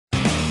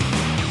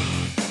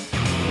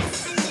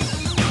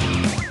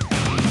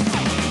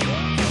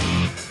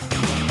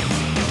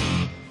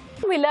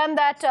learned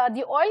that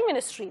the oil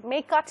ministry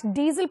may cut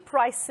diesel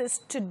prices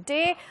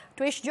today.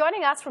 Twesh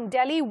joining us from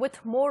Delhi with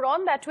more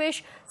on that.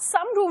 Twesh,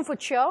 some room for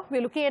cheer.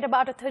 We're looking at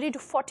about a 30 to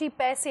 40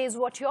 paise is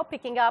what you're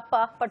picking up,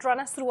 but run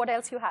us through what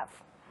else you have.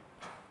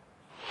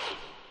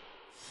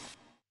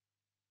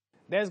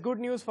 There's good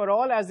news for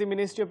all, as the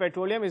Ministry of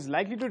Petroleum is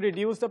likely to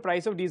reduce the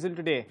price of diesel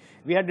today.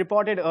 We had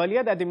reported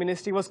earlier that the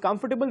ministry was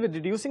comfortable with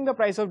reducing the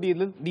price of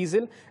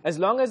diesel as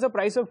long as the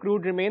price of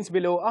crude remains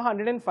below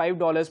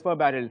 $105 per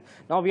barrel.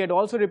 Now, we had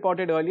also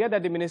reported earlier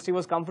that the ministry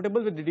was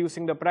comfortable with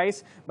reducing the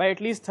price by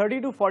at least 30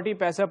 to 40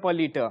 paise per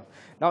litre.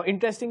 Now,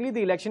 interestingly,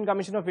 the Election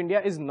Commission of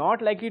India is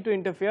not likely to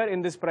interfere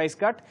in this price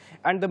cut,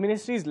 and the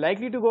ministry is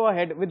likely to go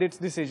ahead with its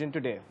decision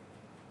today.